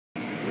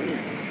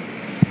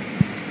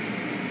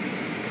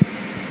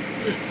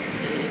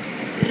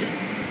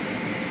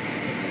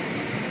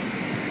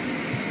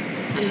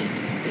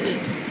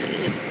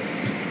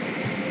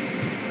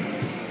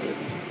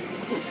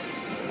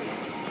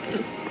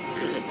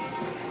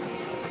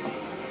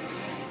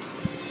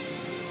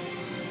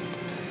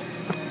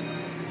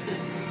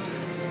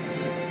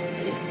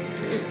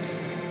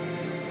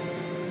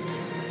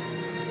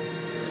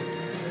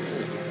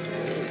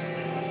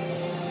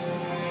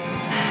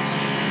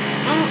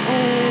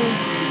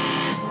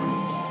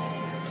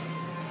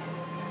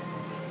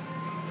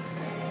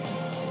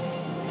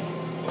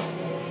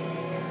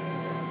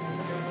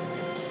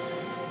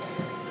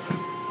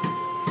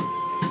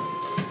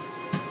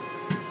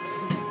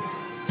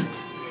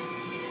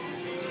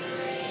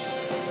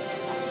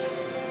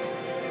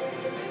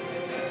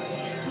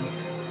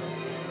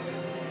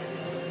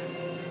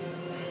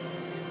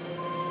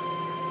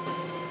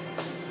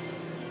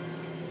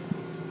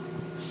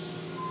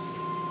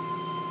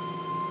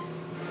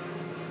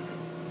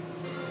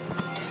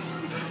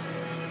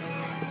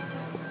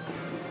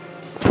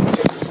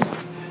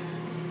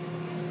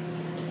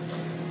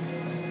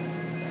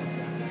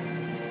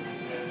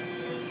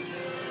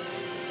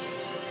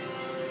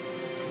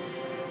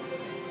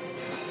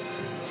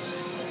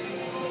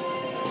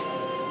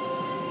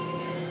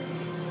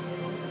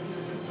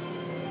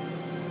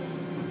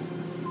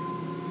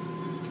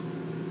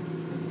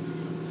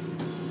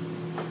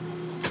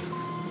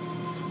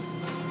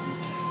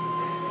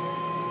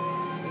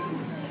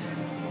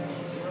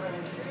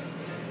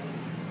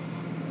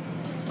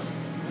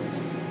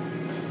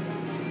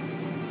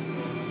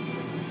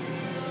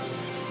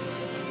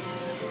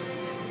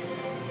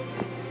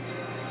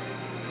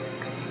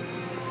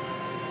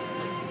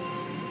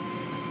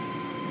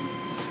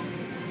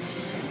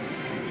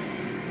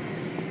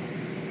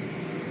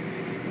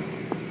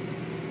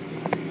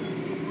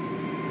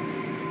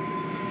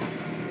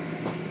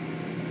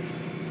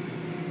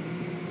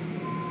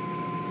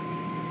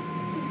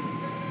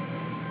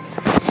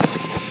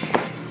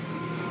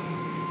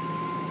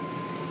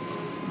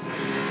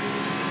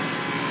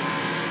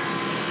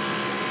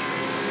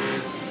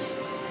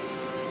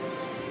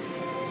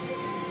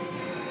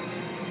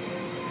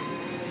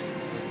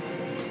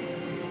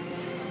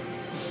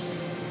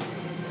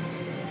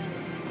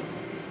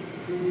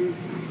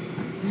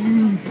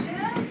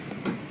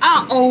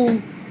Uh-oh.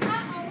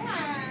 What?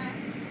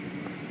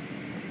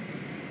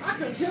 I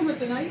could chill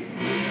with an iced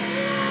tea.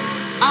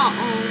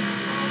 Uh-oh.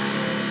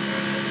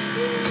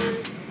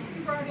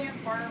 You brought in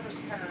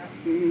Barbara's car. I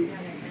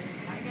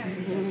got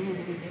it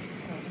yesterday.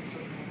 It's so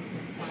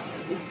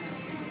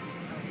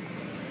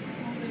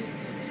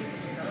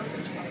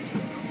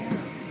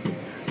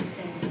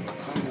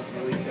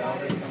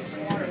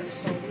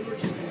so we were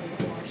just going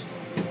to wash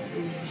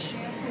it's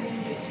shampoo,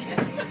 it's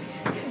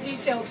getting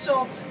detailed.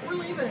 So we're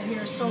leaving it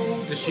here. So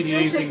does she need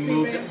anything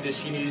moved? Does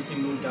she need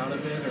anything moved out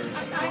of it, or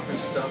her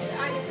stuff?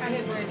 I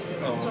had ready to do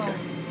it. Oh, okay. So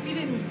we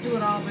didn't do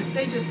it all, but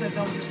they just said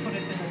they'll just put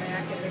it in the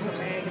back, and there's a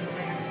bag in the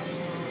back. They'll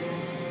just throw it in.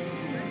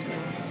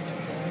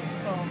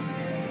 So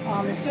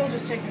if you'll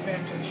just take me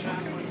back to the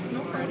shop when it's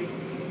ready.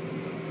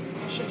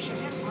 And she should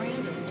have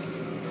Brandon.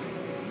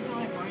 We'll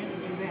have Brandon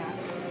do that.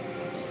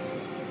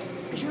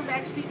 Is your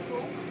back seat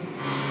full?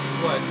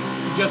 What?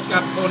 We just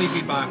got Pony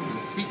B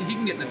boxes. He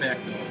can get in the back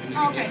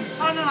though. Okay.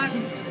 Oh no,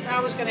 I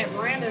was gonna have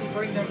Brandon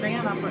bring the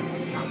van up, but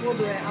we'll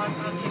do it.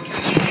 I'll take care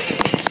of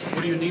it.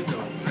 What do you need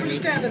though? We're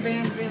just gonna have the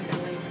van. The van's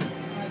gonna leave.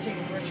 I'm gonna take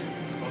it to Richard.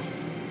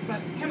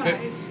 But him and I,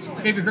 it's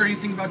only. Have you heard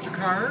anything about your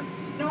car?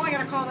 No, I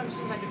gotta call them as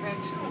soon as I get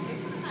back too. Okay,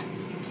 fine.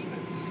 You keep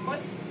it.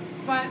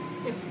 But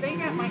if they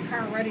got my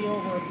car ready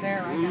over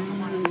there, I got the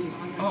money. So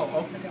I'm gonna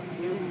just pick up my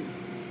new one.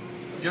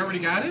 You already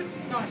got it?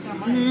 No, it's not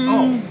mine.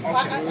 Oh, okay. I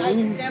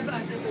have the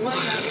money. We're all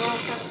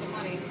set with the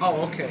money.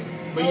 Oh, okay.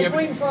 But I was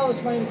waiting for all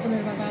this money to come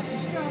in. My boss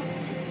says, I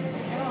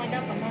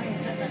got the money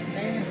set in that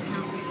savings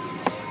account.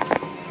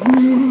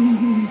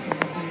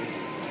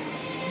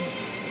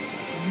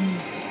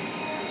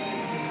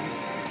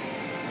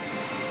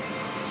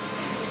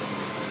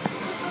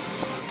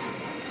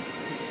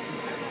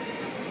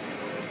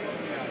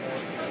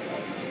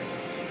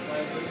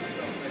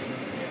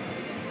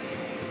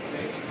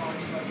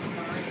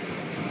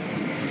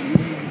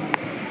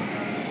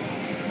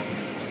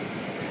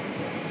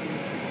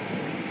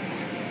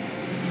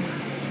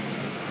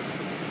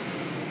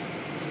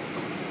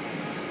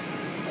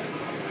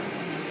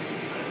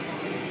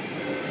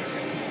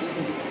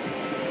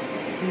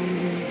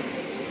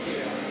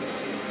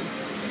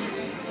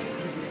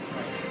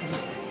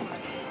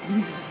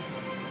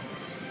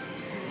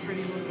 See a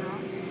pretty little girl?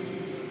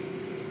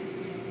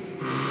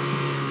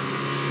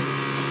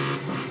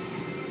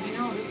 I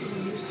know, this is a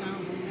new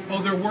sound.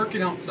 Oh, they're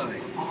working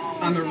outside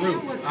on the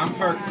roof. I'm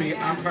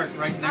parked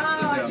right next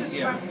to them. Just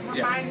yeah.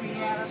 remind me.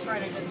 Yeah, that's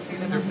right. I did see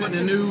that. They're putting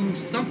a new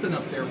something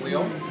up there,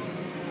 Will.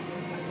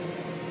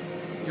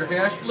 Your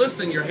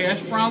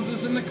hash browns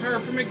is in the car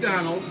from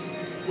McDonald's.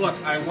 Look,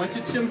 I went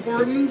to Tim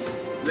Hortons.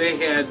 They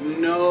had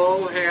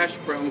no hash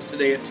browns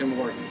today at Tim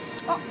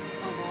Hortons. Oh.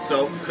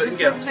 So couldn't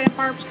get them. Aunt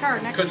Barb's car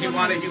next. Because he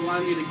wanted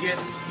me to get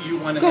you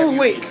one. Go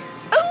awake.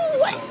 Oh!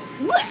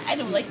 I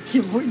don't like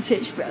Tim Hortons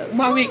hash browns.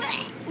 Mommy.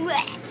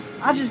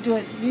 I'll just do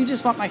it. You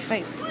just want my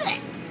face.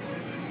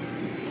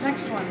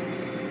 Next one.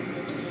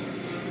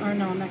 Or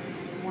no, next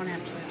one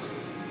after that.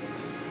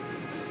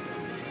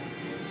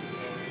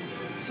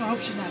 So I hope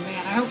she's not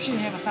mad. I hope she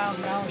didn't have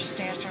 $1,000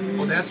 stashed under her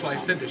Well, seat that's or why I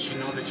something. said, does she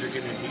know that you're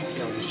getting it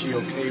detailed? Is she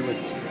okay with...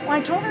 Well,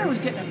 I told her I was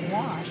getting it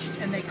washed,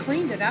 and they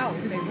cleaned it out.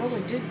 They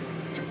really did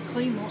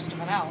clean most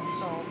of it out,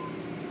 so...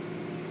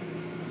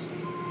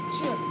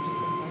 She doesn't do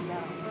things like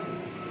that, I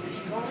don't think. You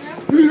should go and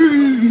ask her.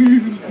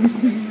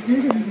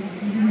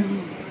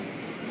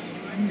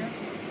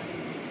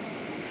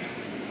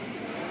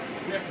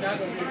 If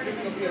not,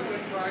 it'll be a good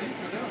Friday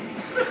for them.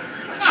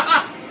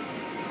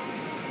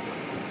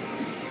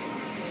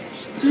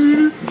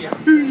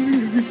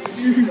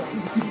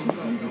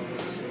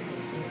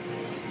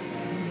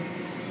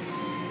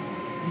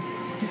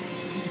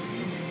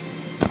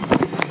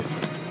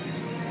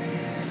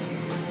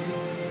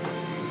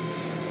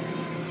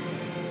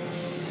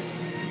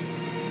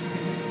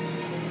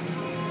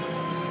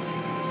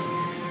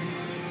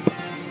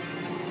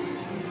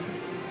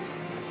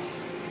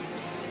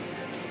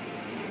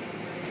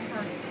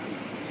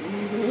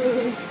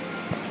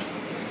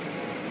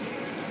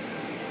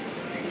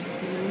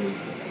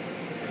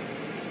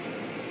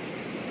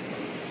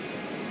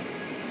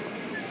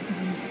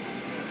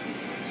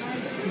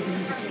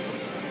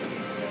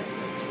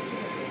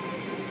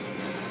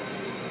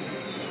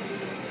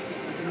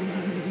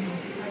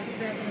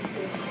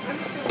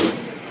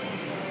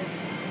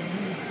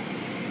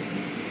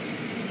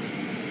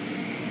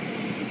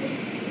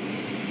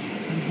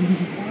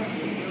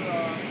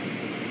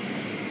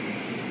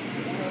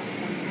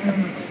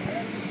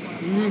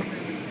 Mm.